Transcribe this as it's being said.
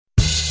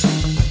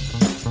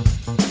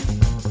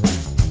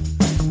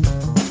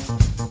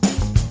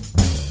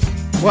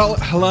Well,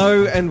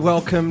 hello and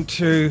welcome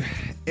to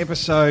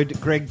episode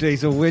Greg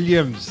Diesel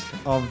Williams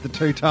of the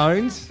Two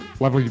Tones.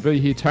 Lovely to be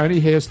here, Tony.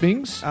 How's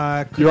things?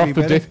 Could You're be off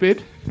the better.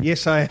 deathbed?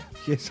 Yes, I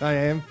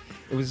am.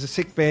 It was a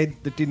sick bed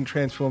that didn't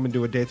transform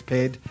into a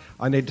deathbed.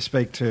 I need to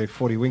speak to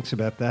 40 Winks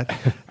about that.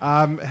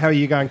 How are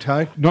you going,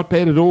 Tone? Not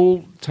bad at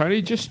all,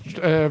 Tony. Just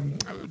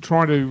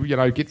trying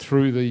to, get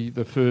through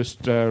the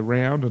first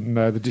round and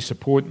the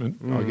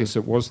disappointment. I guess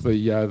it was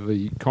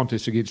the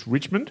contest against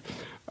Richmond.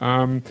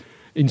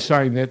 In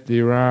saying that,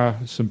 there are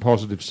some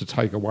positives to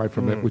take away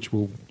from that, which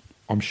we'll,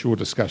 I'm sure,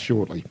 discuss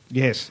shortly.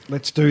 Yes,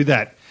 let's do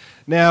that.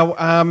 Now,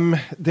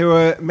 there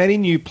were many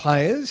new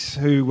players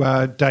who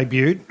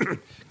debuted.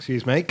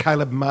 Excuse me,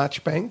 Caleb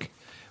Marchbank.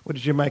 What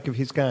did you make of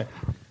his game?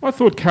 I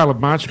thought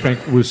Caleb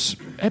Marchbank was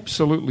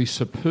absolutely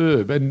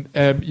superb, and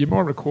you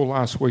might recall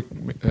last week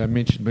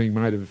mention being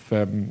made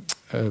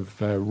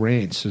of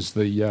Rance as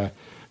the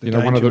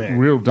one of the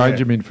real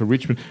danger men for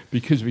Richmond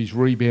because of his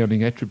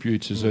rebounding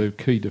attributes as a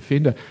key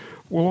defender.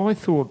 Well, I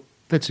thought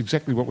that's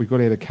exactly what we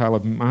got out of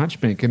Caleb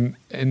Marchbank,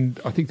 and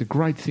I think the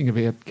great thing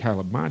about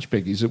Caleb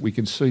Marchbank is that we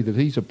can see that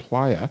he's a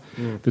player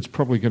that's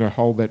probably going to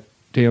hold that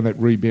down that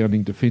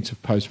rebounding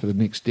defensive post for the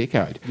next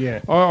decade.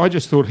 Yeah. I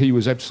just thought he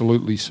was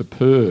absolutely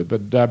superb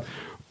and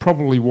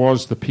probably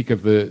was the pick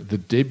of the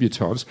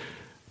debutants.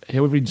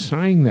 However, in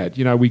saying that,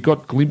 we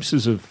got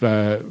glimpses of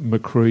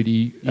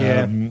Macready,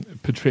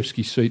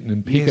 Petrevsky, Seaton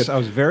and Pickett. Yes, I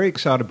was very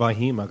excited by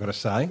him, I've got to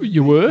say.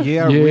 You were?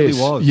 Yeah, I really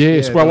was.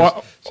 Yes, yeah,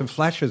 well, some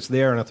flashes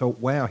there and I thought,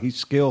 wow, his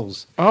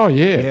skills. Oh,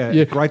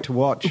 yeah. Great to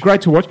watch.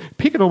 Great to watch.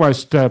 Pickett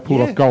almost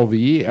pulled off goal of the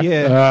year,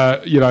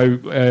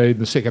 in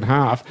the second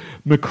half.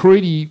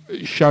 Macready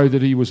showed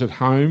that he was at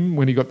home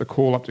when he got the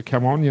call up to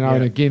come on,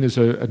 and again, is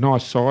a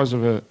nice size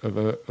of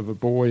a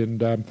boy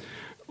and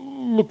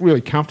looked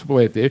really comfortable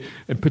out there.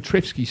 And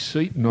Petrevsky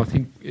Seaton, I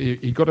think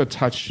he got a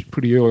touch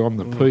pretty early on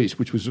the piece,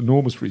 which was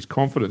enormous for his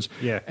confidence.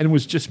 Yeah. And it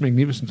was just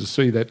magnificent to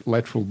see that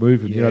lateral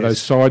movement,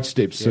 those side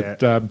steps that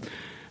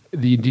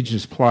the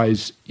Indigenous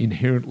players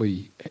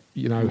inherently,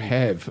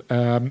 have.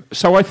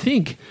 So I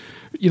think,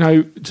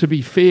 to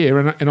be fair,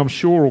 and I'm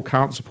sure all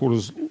Carlton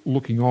supporters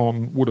looking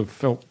on would have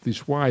felt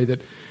this way,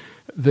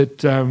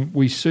 that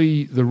we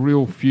see the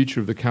real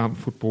future of the Carlton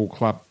Football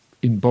Club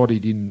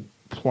embodied in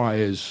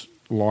players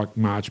like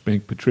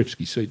Marchbank,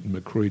 Petrevsky, Seaton,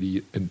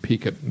 Macready and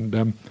Pickett.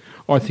 And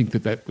I think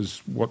that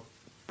was what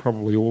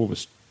probably all of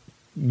us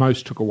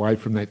most took away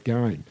from that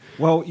game.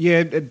 Well,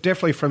 yeah,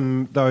 definitely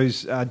from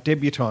those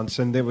debutants,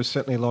 and there was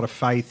certainly a lot of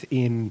faith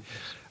in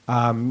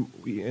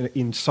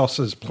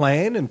Sauce's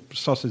plan and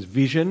Sauce's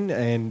vision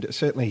and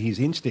certainly his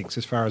instincts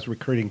as far as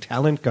recruiting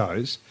talent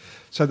goes.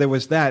 So there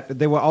was that.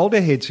 There were older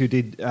heads who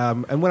did,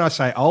 and when I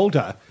say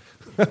older,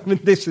 I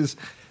mean, it's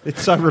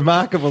so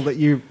remarkable that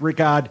you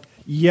regard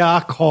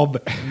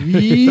Jakob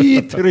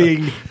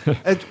Yittering.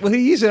 Well,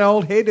 he is an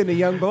old head and a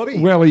young body.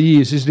 Well,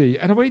 he is, isn't he?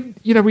 And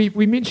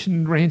we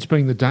mentioned Rance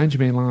being the danger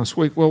man last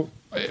week. Well,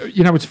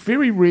 it's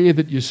very rare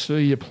that you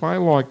see a player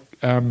like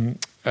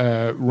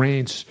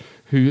Rance,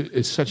 who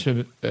is such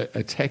an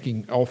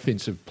attacking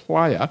offensive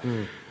player,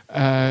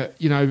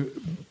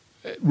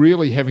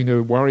 really having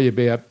to worry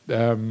about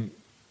the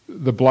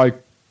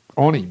bloke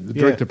on him, the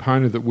direct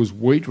opponent that was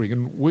Wiedering,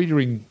 and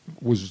Wiedering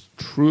was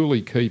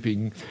truly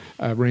keeping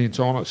Rance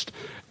honest.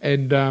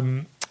 And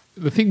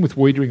the thing with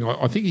Wiedering,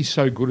 I think he's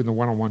so good in the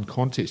one-on-one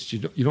contest,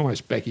 you'd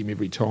almost back him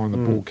every time the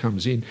ball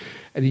comes in.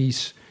 And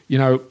he's,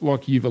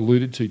 like you've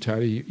alluded to,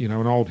 Tony,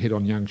 an old head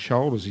on young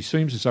shoulders. He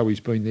seems as though he's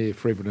been there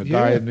forever and a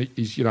day, and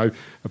he's, a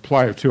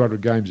player of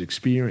 200 games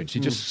experience. He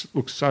just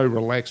looks so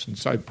relaxed and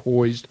so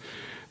poised.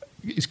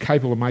 Is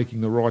capable of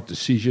making the right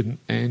decision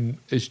and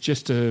is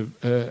just a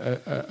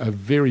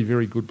very,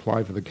 very good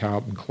play for the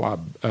Carlton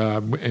club.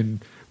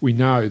 And we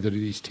know that at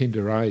his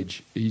tender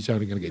age, he's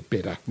only going to get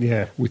better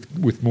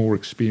with more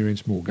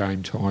experience, more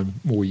game time,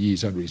 more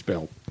years under his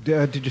belt.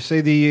 Did you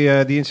see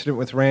the incident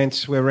with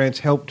Rance where Rance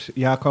helped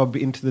Jakob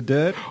into the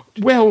dirt?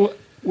 Well,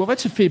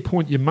 that's a fair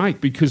point you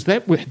make because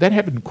that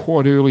happened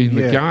quite early in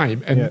the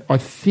game. And I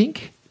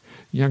think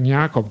young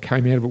Jakob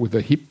came out of it with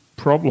a hip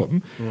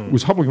problem,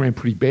 was hobbling around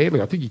pretty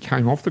badly. I think he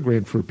came off the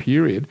ground for a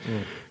period.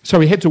 So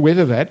he had to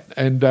weather that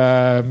and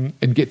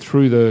get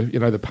through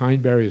the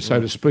pain barrier, so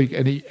to speak.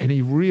 And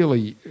he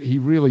really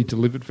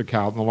delivered for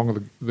Carlton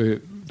along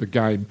the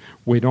game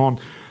went on.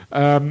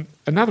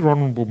 Another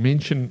honourable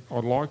mention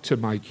I'd like to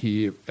make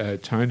here,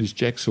 Tone, is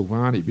Jack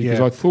Silvani,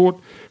 because I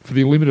thought for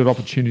the limited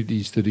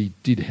opportunities that he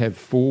did have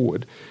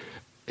forward,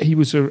 he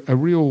was a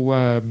real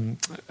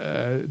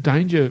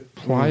danger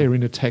player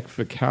in attack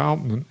for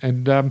Carlton.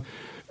 And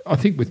I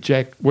think with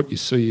Jack, what you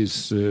see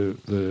is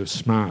the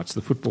smarts,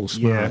 the football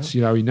smarts. He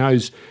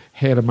knows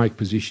how to make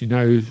position, he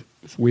knows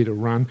where to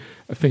run,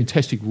 a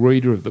fantastic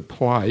reader of the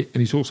play, and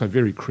he's also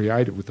very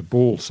creative with the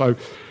ball. So,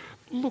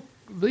 look,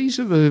 these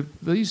are the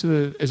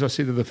as I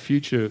said, are the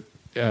future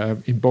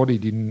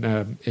embodied in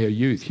our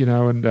youth.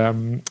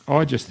 And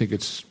I just think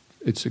it's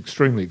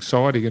extremely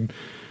exciting, and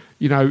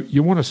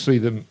you want to see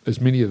them, as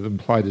many of them,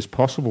 played as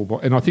possible.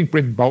 And I think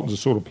Brendan Bolton's the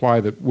sort of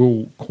player that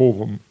will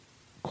call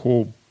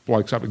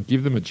blokes up and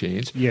give them a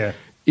chance. Yeah.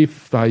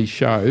 If they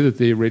show that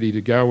they're ready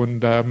to go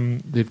and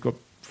they've got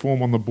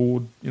form on the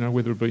board,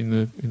 whether it be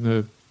in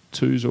the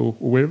twos or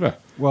wherever.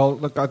 Well,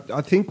 look,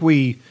 I think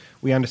we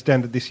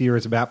understand that this year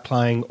is about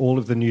playing all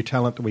of the new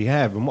talent that we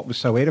have. And what was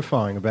so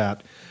edifying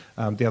about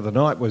the other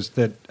night was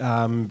that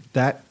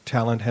that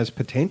talent has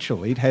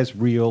potential. It has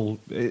real...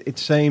 It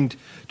seemed,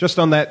 just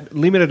on that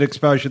limited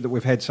exposure that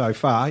we've had so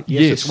far,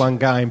 yes. It's one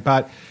game,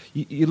 but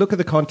you look at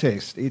the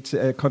context. It's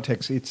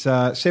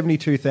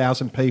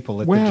 72,000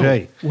 people at the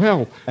G.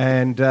 Well,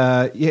 and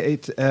and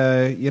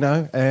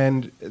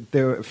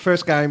the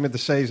first game of the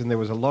season, there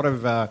was a lot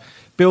of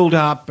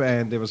build-up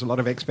and there was a lot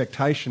of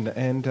expectation.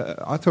 And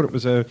I thought it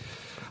was the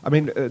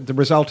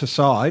result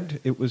aside,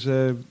 it was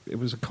a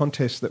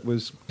contest that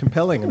was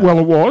compelling enough. Well,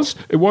 it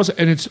was,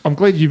 and I'm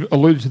glad you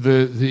alluded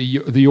to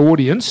the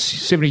audience.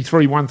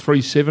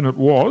 73,137. It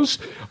was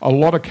a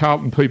lot of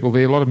Carlton people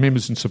there, a lot of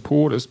members and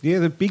supporters. Yeah,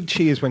 the big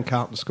cheers when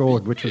Carlton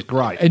scored, which was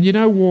great. And you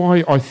know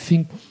why I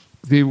think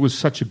there was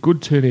such a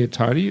good turnout,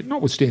 Tony?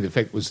 Notwithstanding the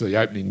fact it was the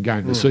opening game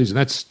of the season,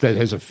 that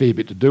has a fair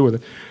bit to do with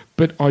it.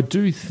 But I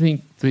do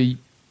think the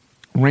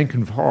rank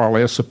and file,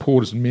 our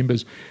supporters and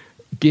members,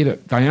 get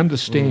it. They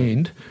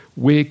understand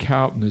where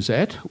Carlton is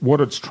at,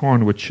 what it's trying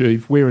to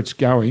achieve, where it's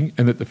going,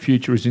 and that the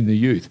future is in the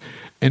youth.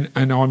 And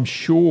I'm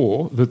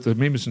sure that the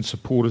members and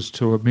supporters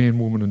to a man,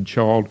 woman and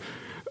child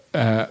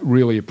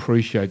really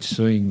appreciate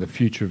seeing the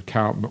future of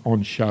Carlton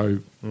on show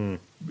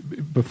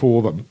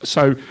before them.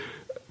 So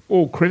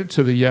all credit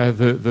to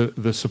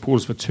the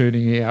supporters for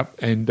turning out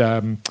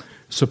and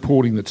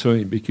supporting the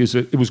team, because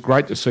it was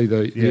great to see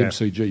the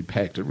MCG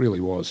packed. It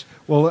really was.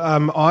 Well,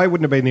 I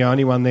wouldn't have been the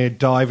only one there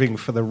diving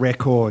for the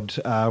record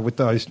with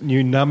those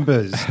new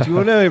numbers. Do you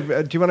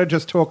want to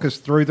just talk us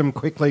through them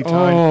quickly,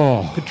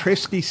 Tone?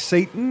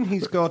 Petrevski-Seton,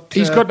 he's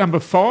got number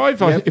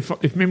 5. Yep.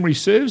 If memory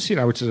serves,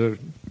 it's a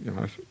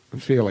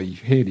fairly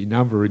handy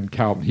number in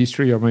Carlton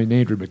history. I mean,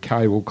 Andrew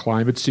McKay will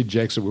claim it, Sid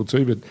Jackson will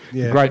too, but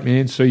a great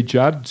man, C.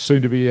 Judd,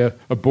 soon to be a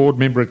board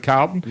member at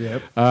Carlton,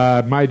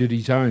 made it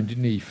his own,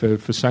 didn't he,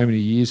 for so many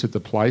years at the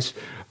place.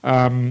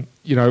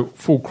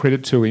 Full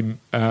credit to him,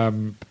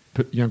 young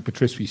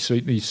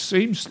Petrevski-Seton. He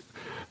seems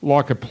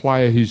like a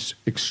player who's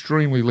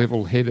extremely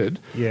level-headed.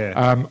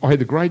 Yeah. I had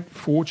the great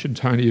fortune,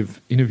 Tony,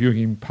 of interviewing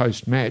him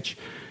post-match,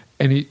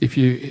 and if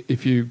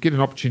you get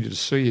an opportunity to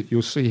see it,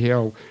 you'll see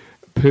how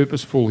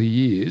purposeful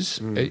he is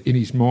in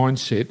his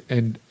mindset,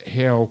 and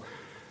how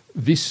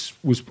this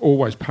was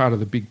always part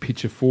of the big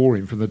picture for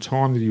him from the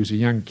time that he was a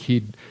young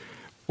kid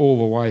all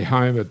the way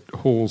home at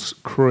Halls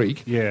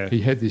Creek. Yeah.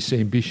 He had this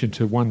ambition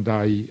to one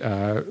day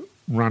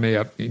run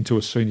out into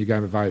a senior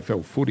game of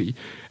AFL footy,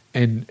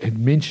 and had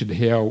mentioned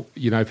how,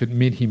 if it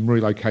meant him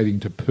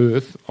relocating to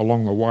Perth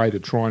along the way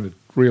to try and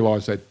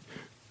realise that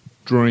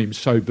dream,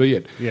 so be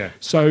it. Yeah.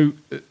 So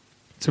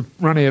to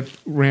run out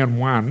round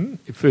 1,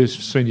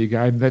 first senior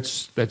game,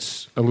 that's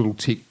a little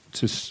tick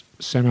to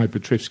Samo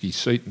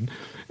Petrevski-Seton,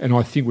 and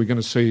I think we're going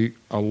to see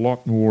a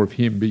lot more of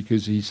him,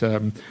 because he's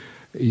a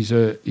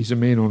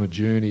man on a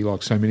journey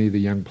like so many of the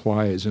young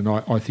players, and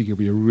I think he'll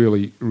be a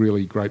really,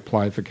 really great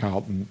player for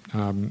Carlton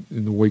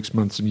in the weeks,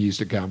 months and years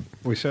to come.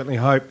 We certainly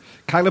hope.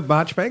 Caleb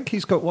Marchbank,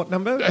 he's got what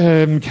number?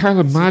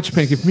 Caleb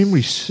Marchbank, if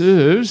memory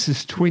serves,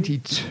 is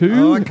 22.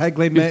 Oh, okay,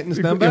 Glenn Manton's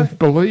number? I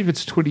believe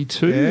it's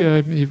 22. Yeah.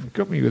 You've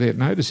got me without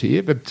notice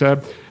here.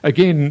 But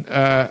again,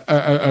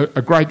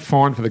 a great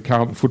find for the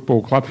Carlton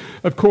Football Club.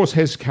 Of course,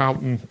 has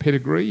Carlton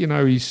pedigree.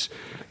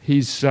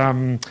 He's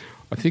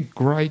I think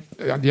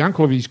the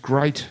uncle of his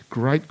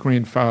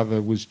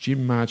great-great-grandfather was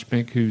Jim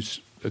Marchbank, who's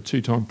a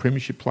 2-time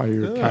premiership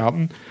player at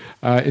Carlton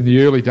in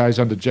the early days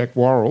under Jack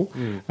Worrell.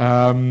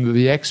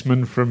 The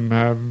axeman from,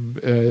 I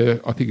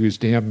think he was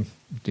down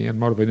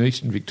might have been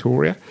Eastern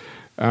Victoria,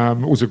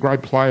 was a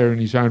great player in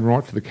his own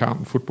right for the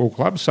Carlton Football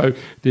Club. So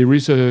there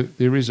is a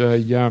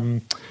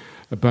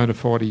bona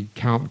fide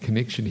Carlton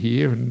connection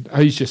here, and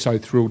he's just so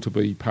thrilled to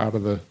be part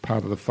of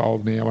the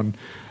fold now. And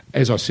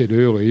as I said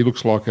earlier, he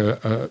looks like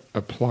a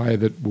player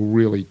that will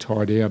really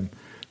tie down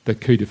the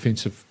key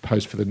defensive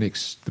post for the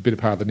better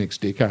part of the next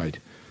decade.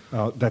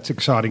 Oh, that's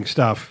exciting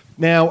stuff.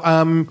 Now,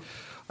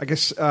 I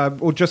guess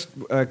we'll just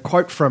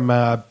quote from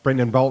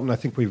Brendan Bolton. I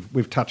think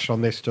we've touched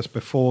on this just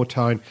before,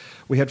 Tone.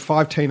 We had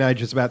 5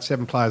 teenagers, about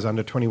 7 players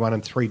under 21,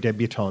 and 3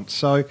 debutants.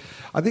 So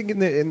I think in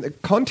the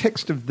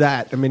context of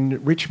that, I mean,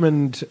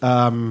 Richmond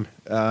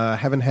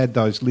haven't had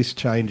those list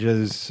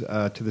changes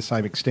to the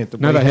same extent that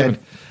we had. No, they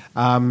haven't.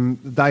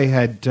 They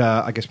had,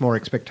 I guess, more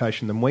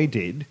expectation than we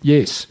did.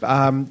 Yes.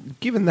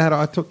 Given that,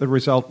 I thought the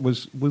result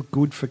was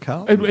good for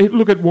Carlton.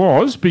 Look, it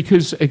was,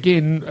 because,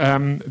 again,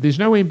 there's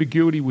no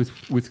ambiguity with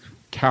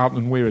Carlton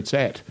and where it's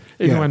at.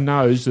 Everyone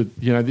knows that,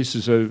 this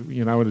is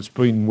and it's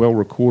been well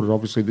recorded,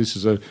 obviously, this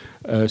is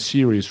a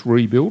serious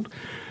rebuild.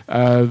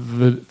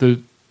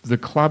 The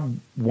club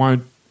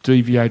won't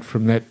deviate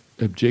from that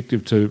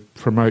objective to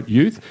promote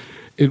youth.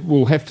 It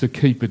will have to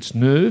keep its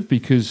nerve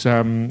because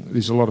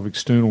there's a lot of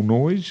external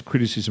noise,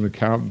 criticism of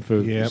Carlton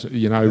for,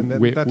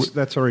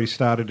 that's already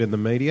started in the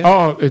media.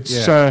 Oh,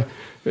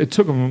 it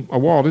took them a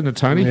while, didn't it,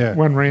 Tony? Yeah.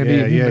 One round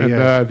in,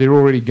 they're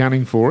already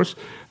gunning for us.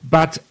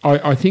 But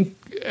I think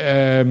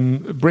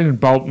Brendan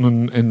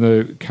Bolton and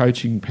the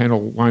coaching panel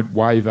won't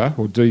waver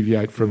or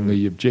deviate from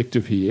the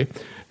objective here.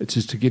 It's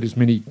just to get as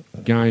many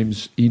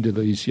games into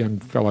these young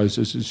fellows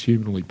as is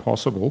humanly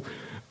possible.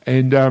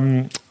 And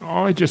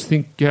I just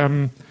think,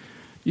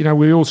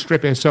 we all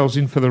strap ourselves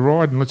in for the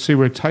ride and let's see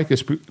where it takes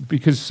us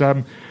because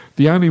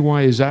the only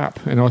way is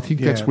up, and I think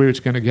that's where it's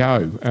going to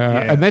go.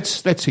 And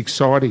that's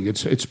exciting.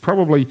 It's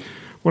probably,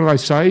 what do they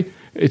say?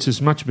 It's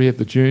as much about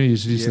the journey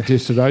as it is the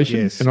destination.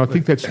 Yes. And I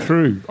think that's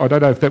true. I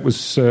don't know if that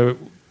was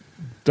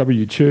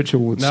W.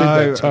 Churchill that said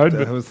that, Toad.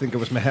 I think it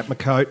was Mahatma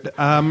Kote.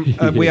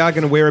 We are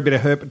going to wear a bit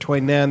of hurt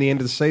between now and the end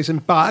of the season,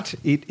 but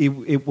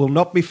it will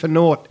not be for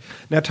naught.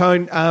 Now,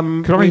 Tone...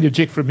 Can I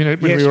interject for a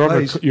minute? When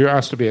you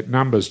asked about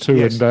numbers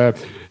too, and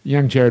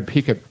young Jared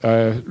Pickett,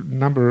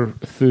 number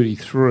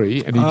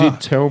 33, and he did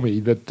tell me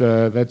that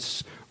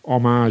that's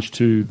homage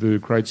to the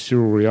great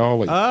Cyril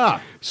Rioli.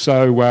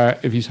 So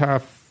if he's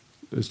half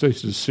as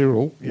decent as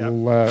Cyril,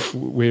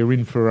 we're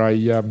in for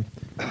a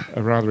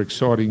rather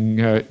exciting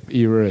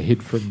era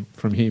ahead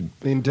from him.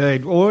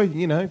 Indeed. Or,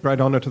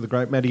 great honour to the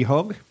great Matty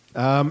Hogg.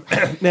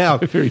 Now,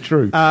 very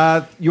true.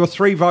 Your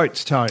 3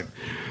 votes, Tone.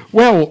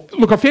 Well,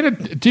 look, I found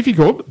it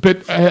difficult,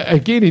 but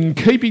again, in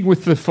keeping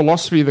with the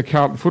philosophy of the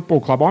Carlton Football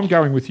Club, I'm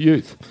going with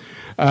youth.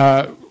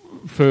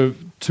 For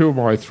 2 of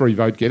my 3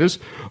 vote getters,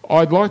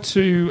 I'd like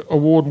to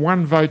award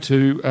 1 vote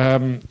to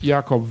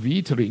Jakob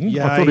Wietering.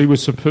 I thought he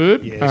was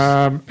superb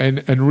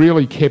and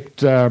really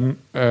kept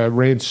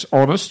Rance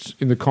honest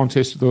in the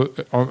contest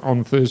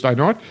on Thursday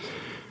night.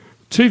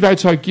 2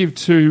 votes I give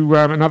to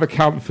another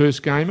Carlton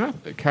first gamer,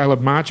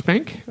 Caleb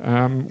Marchbank.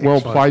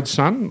 Well played,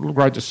 son.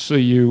 Great to see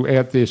you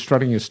out there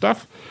strutting your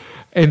stuff.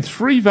 And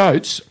 3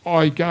 votes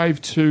I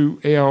gave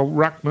to our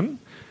ruckman,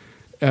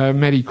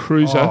 Matty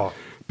Cruiser.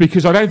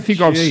 Because I don't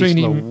think I've seen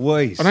him.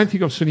 I don't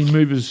think I've seen him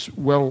move as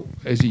well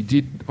as he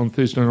did on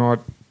Thursday night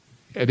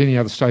at any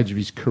other stage of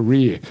his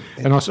career.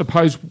 And I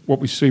suppose what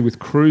we see with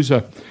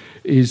Cruiser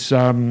is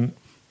the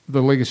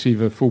legacy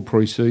of a full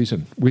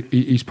pre-season.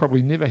 He's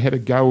probably never had a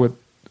go at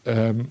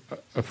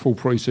a full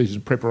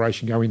pre-season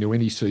preparation going into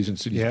any season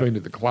since he's been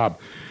at the club.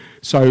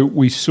 So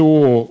we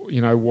saw,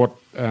 what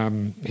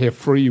how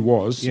free he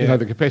was,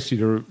 the capacity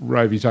to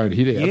rove his own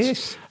hit-outs.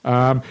 Yes.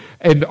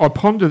 And I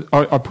pondered,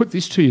 I put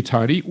this to you,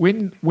 Tony,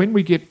 when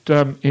we get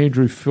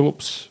Andrew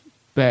Phillips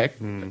back,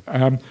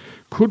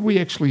 could we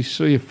actually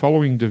see a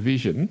following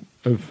division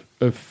of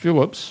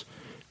Phillips,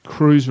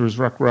 Cruiser as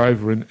ruck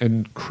rover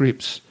and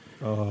Cripps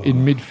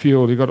in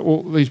midfield? You've got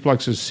all these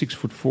blokes as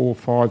 6'4",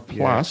 5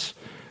 plus.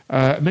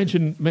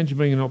 Imagine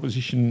being an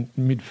opposition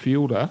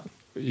midfielder.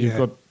 You've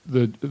got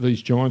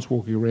these giants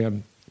walking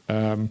around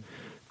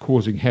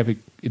causing havoc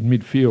in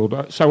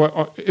midfield.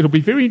 So it'll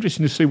be very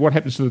interesting to see what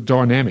happens to the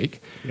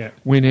dynamic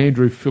when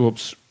Andrew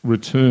Phillips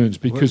returns.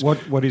 Because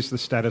what is the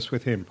status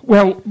with him?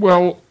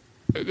 Well,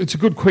 it's a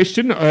good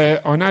question.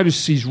 I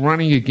noticed he's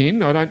running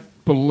again. I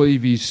don't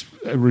believe he's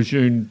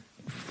resumed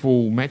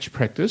full match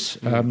practice,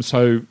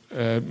 so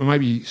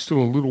maybe still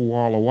a little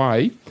while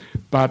away.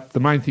 But the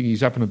main thing,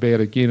 he's up and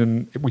about again,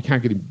 and we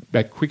can't get him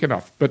back quick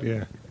enough. But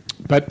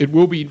it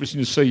will be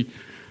interesting to see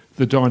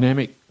the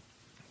dynamic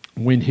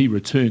when he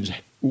returns.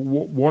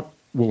 What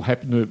will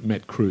happen to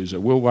Matt Cruiser?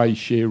 Will they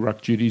share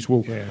ruck duties?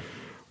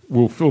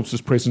 Will Phillips'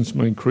 presence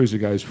mean Cruiser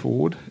goes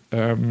forward?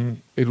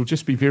 It'll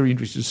just be very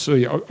interesting to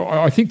see.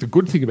 I think the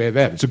good thing about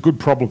that, it's a good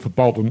problem for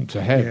Bolton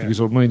to have because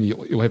it'll mean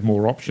he'll have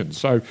more options.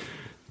 So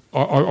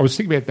I was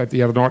thinking about that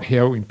the other night,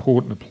 how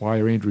important a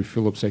player Andrew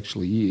Phillips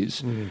actually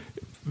is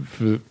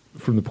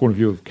from the point of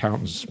view of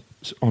Carlton's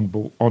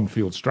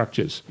on-field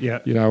structures.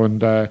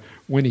 And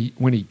when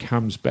he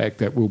comes back,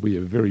 that will be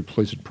a very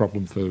pleasant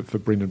problem for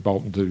Brendan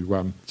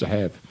Bolton to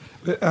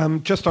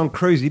have. Just on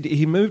Cruz,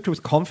 he moved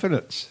with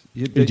confidence.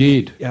 He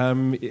did,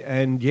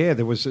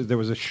 there was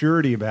a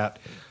surety about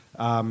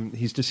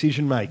his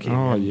decision making.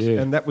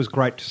 And that was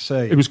great to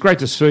see. It was great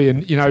to see,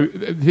 and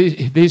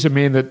there's a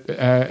man that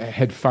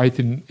had faith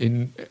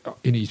in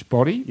his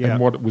body and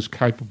what it was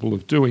capable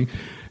of doing,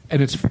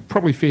 and it's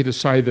probably fair to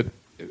say that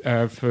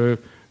for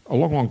a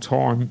long, long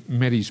time,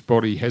 Matty's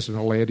body hasn't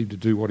allowed him to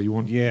do what he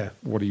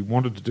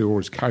wanted to do or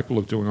is capable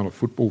of doing on a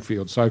football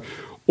field. So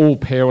all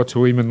power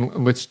to him,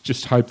 and let's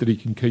just hope that he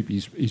can keep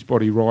his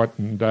body right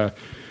and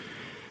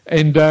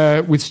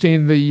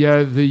withstand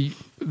the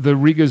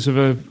rigours of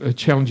a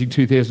challenging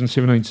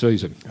 2017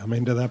 season. I'm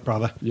into that,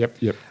 brother.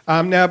 Yep.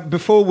 Now,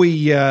 before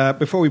we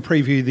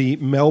preview the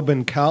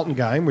Melbourne-Carlton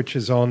game, which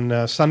is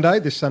on Sunday,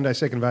 this Sunday,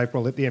 2nd of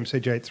April at the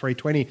MCG at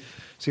 3:20,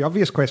 so the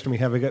obvious question we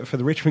have for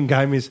the Richmond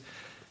game is,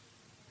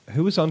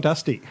 who was on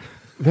Dusty?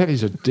 That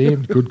is a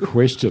damn good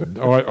question.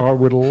 I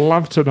would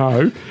love to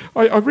know.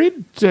 I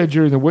read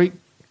during the week,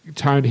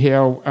 Tone,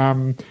 how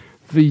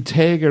the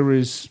tagger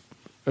is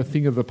a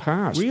thing of the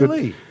past.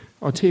 Really?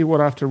 I tell you what,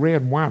 after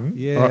round one,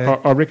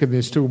 I reckon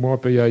there still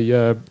might be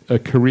a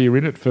career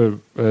in it for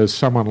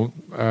someone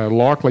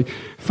likely.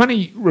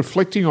 Funny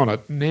reflecting on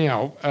it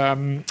now,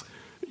 I'm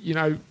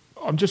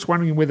just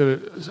wondering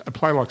whether a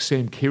player like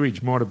Sam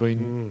Kerridge might have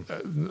been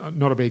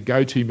not a bad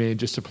go-to man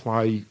just to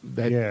play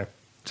that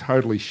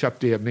totally shut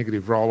down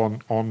negative role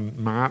on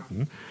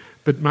Martin,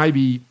 but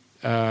maybe.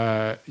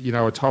 I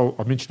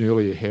mentioned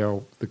earlier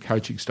how the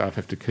coaching staff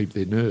have to keep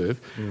their nerve,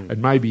 and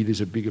maybe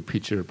there's a bigger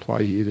picture at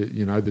play here.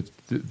 That,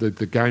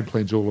 the game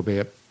plan's all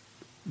about,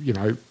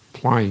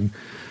 playing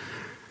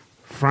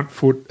front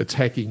foot,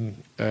 attacking,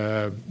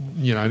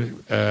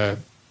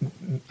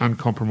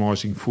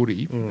 uncompromising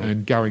footy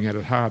and going at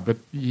it hard. But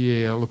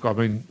look, I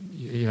mean,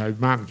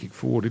 Martin kicked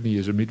forward, didn't he,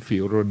 as a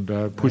midfielder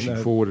and pushing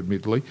forward,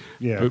 admittedly.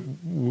 Yeah, but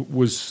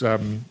was.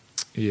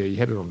 He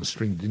had it on the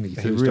string, didn't he?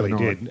 He really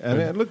did.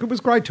 And look, it was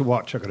great to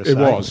watch, I've got to say. It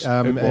was.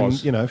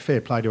 And,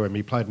 fair play to him.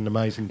 He played an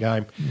amazing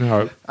game.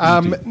 No.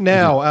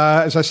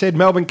 As I said,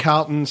 Melbourne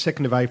Carlton,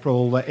 2nd of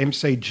April,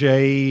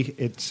 MCG.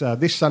 It's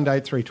this Sunday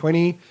at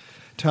 3:20.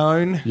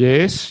 Tone?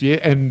 Yes,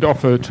 and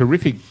off a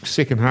terrific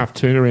second half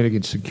turnaround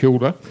against St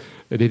Kilda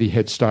at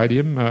Etihad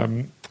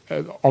Stadium.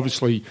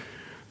 Obviously,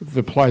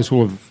 the players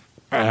will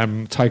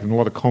have taken a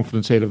lot of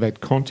confidence out of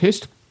that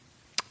contest.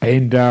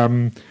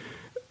 And...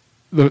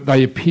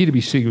 they appear to be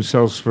seeing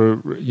themselves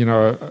for,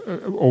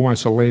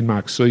 almost a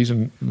landmark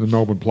season, the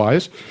Melbourne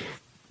players.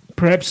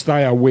 Perhaps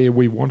they are where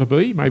we want to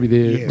be. Maybe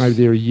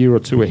they're a year or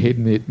two ahead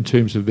in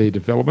terms of their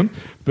development.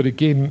 But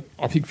again,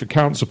 I think for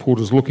Carlton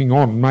supporters looking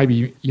on,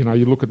 maybe you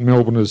look at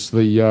Melbourne as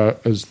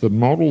the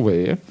model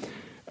there,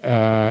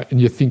 and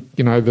you think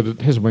that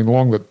it hasn't been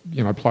long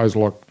that players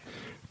like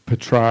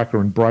Petrarca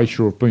and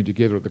Brayshaw have been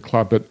together at the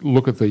club. But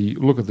look at the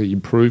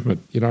improvement,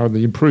 and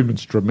the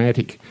improvement's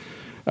dramatic.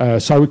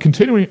 So we're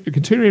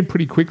continuing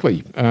pretty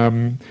quickly.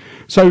 In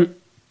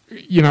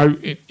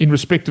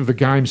respect of the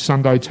game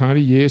Sunday,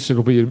 Tony, yes,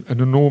 it'll be an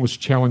enormous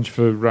challenge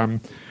for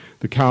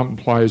the Carlton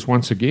players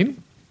once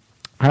again.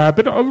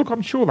 But look,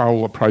 I'm sure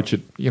they'll approach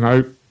it,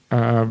 in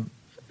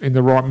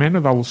the right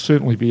manner. They'll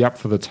certainly be up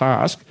for the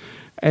task,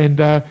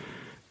 and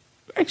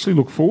actually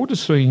look forward to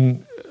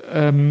seeing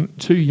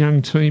two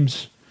young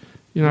teams,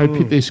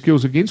 pit their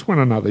skills against one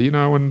another,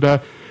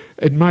 and.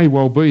 It may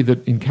well be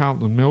that in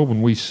Carlton and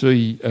Melbourne we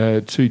see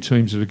two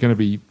teams that are going to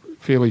be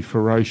fairly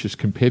ferocious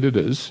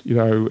competitors,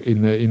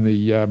 in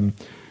the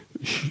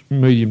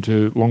medium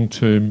to long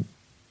term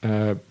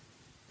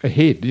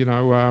ahead. You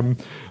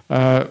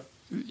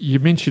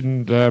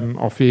mentioned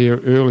off air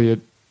earlier,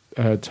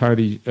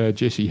 Tony,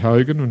 Jesse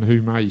Hogan and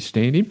who may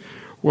stand him.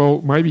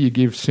 Well, maybe you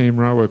give Sam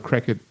Rowe a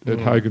crack at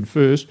Hogan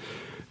first.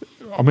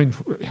 I mean,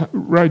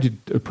 Rowe did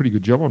a pretty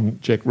good job on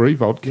Jack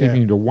Riewoldt,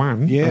 keeping him to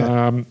one.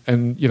 Yeah.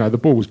 And the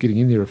ball was getting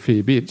in there a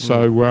fair bit.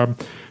 So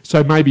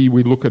maybe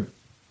we look at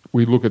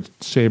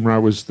Sam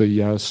Rowe as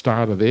the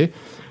starter there.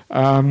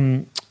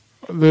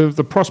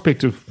 The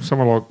prospect of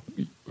someone like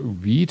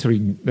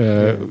Vietering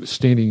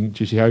standing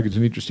Jesse Hogan's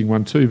an interesting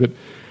one too. But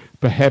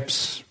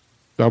perhaps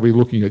they'll be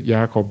looking at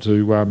Jakob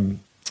to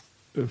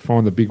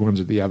find the big ones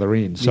at the other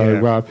end.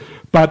 So,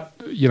 but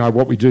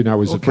what we do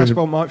know is that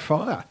Casbolt might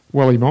fire.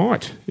 Well, he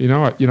might,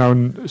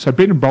 and so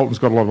Brendan Bolton's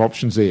got a lot of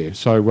options there.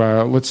 So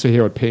let's see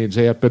how it pans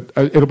out. But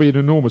it'll be an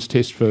enormous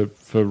test for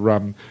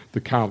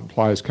the Carlton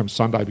players come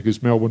Sunday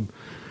because Melbourne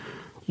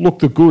look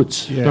the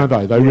goods, don't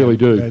they? They really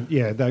do.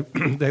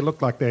 They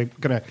look like they're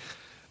going to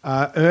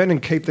earn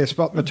and keep their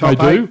spot in the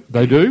top eight.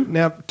 They do.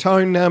 Now,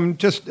 Tone,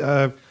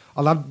 I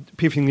love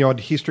piffing the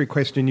odd history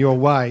question your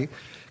way.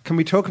 Can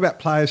we talk about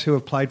players who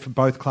have played for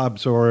both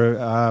clubs or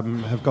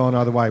have gone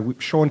either way?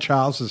 Sean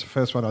Charles is the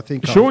first one I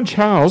think of.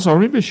 Charles, I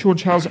remember Sean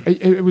Charles.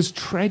 It was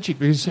tragic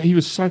because he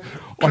was so...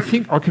 I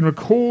think I can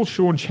recall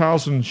Sean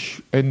Charles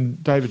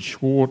and David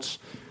Schwartz.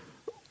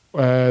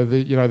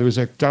 There was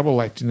a double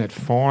act in that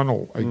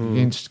final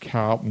against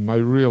Carlton.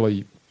 They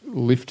really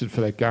lifted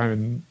for that game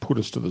and put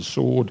us to the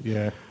sword.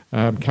 Yeah.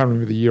 Can't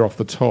remember the year off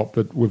the top,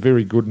 but were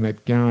very good in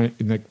that game,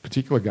 in that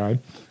particular game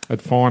at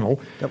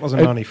final. That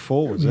wasn't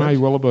 94, was it? May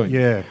well have been.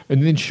 Yeah.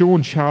 And then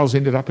Sean Charles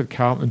ended up at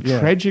Carlton and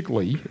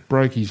tragically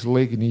broke his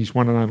leg in his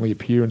one and only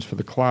appearance for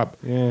the club.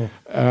 Yeah.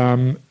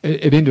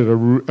 It ended a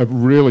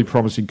really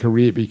promising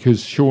career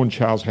because Sean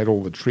Charles had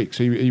all the tricks.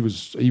 He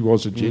was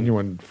a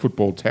genuine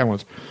football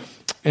talent.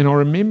 And I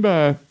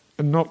remember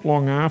not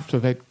long after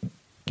that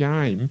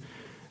game,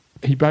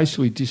 he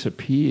basically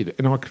disappeared.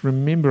 And I can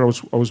remember I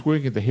was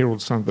working at the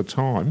Herald Sun at the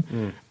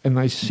time, and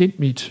they sent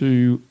me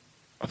to,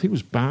 I think it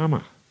was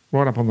Barmer,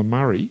 right up on the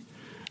Murray,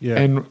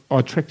 and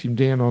I tracked him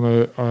down on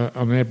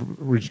an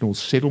Aboriginal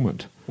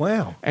settlement.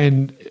 Wow.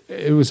 And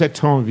it was that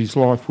time of his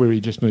life where he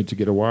just needed to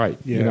get away,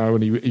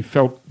 and he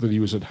felt that he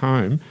was at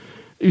home.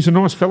 He was a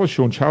nice fellow,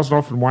 Sean Charles, and I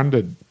often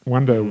wonder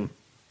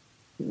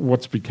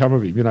what's become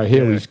of him. How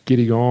he's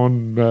getting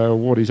on,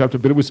 what he's up to.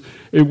 But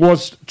it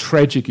was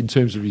tragic in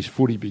terms of his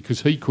footy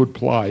because he could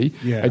play,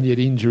 and yet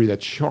injury,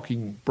 that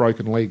shocking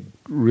broken leg,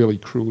 really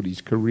cruelled his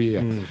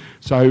career.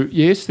 So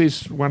yes,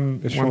 there's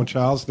one. There's Sean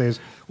Charles. There's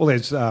Ron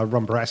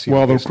Barassi.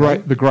 Well,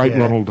 the great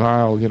Ronald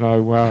Dale.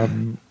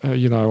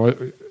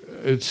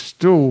 It's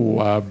still.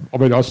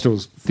 I still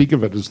think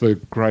of it as the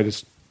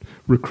greatest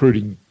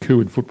recruiting coup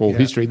in football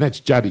history, and that's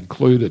Judd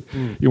included.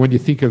 When you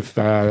think of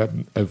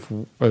the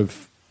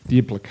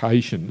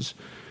implications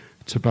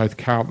to both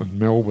Carlton and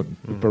Melbourne,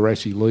 with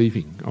Barassi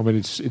leaving,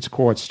 it's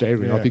quite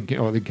staggering. I think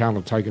Carlton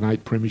have taken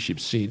 8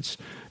 premierships since,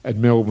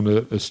 and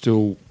Melbourne are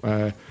still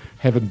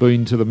haven't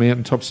been to the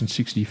mountaintops since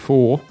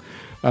 '64.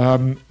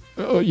 What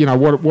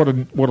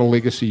a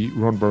legacy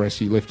Ron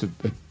Barassi left at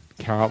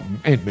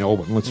Carlton and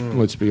Melbourne.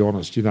 Let's be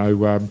honest.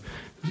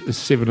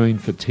 17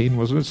 for 10,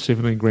 wasn't it?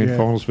 17 grand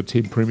finals for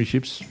 10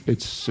 premierships.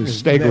 It's a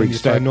staggering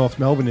stat. North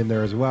Melbourne in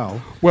there as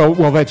well. Well,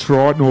 that's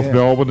right. North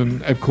Melbourne,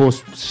 and of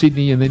course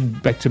Sydney, and then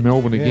back to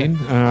Melbourne again.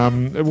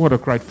 What a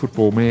great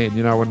football man,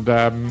 And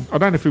I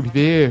don't know if he'll be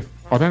there.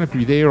 I don't know if he'll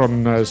be there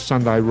on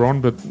Sunday,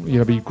 Ron, but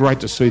it'd be great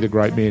to see the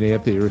great man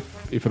out there,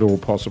 if at all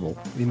possible.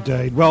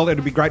 Indeed. Well,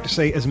 it'd be great to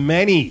see as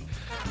many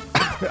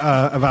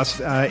of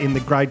us in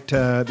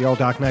the old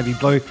Dark Navy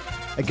Blue.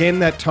 Again,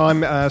 that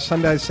time,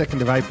 Sunday,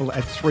 2nd of April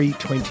at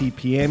 3:20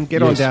 p.m.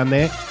 Get on down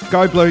there.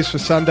 Go Blues for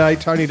Sunday.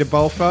 Tony de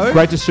Bolfo.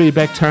 Great to see you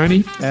back,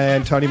 Tony.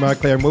 And Tony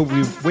Monclair. And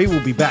we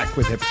will be back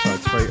with episode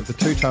 3 of The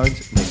Two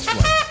Tones next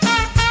week.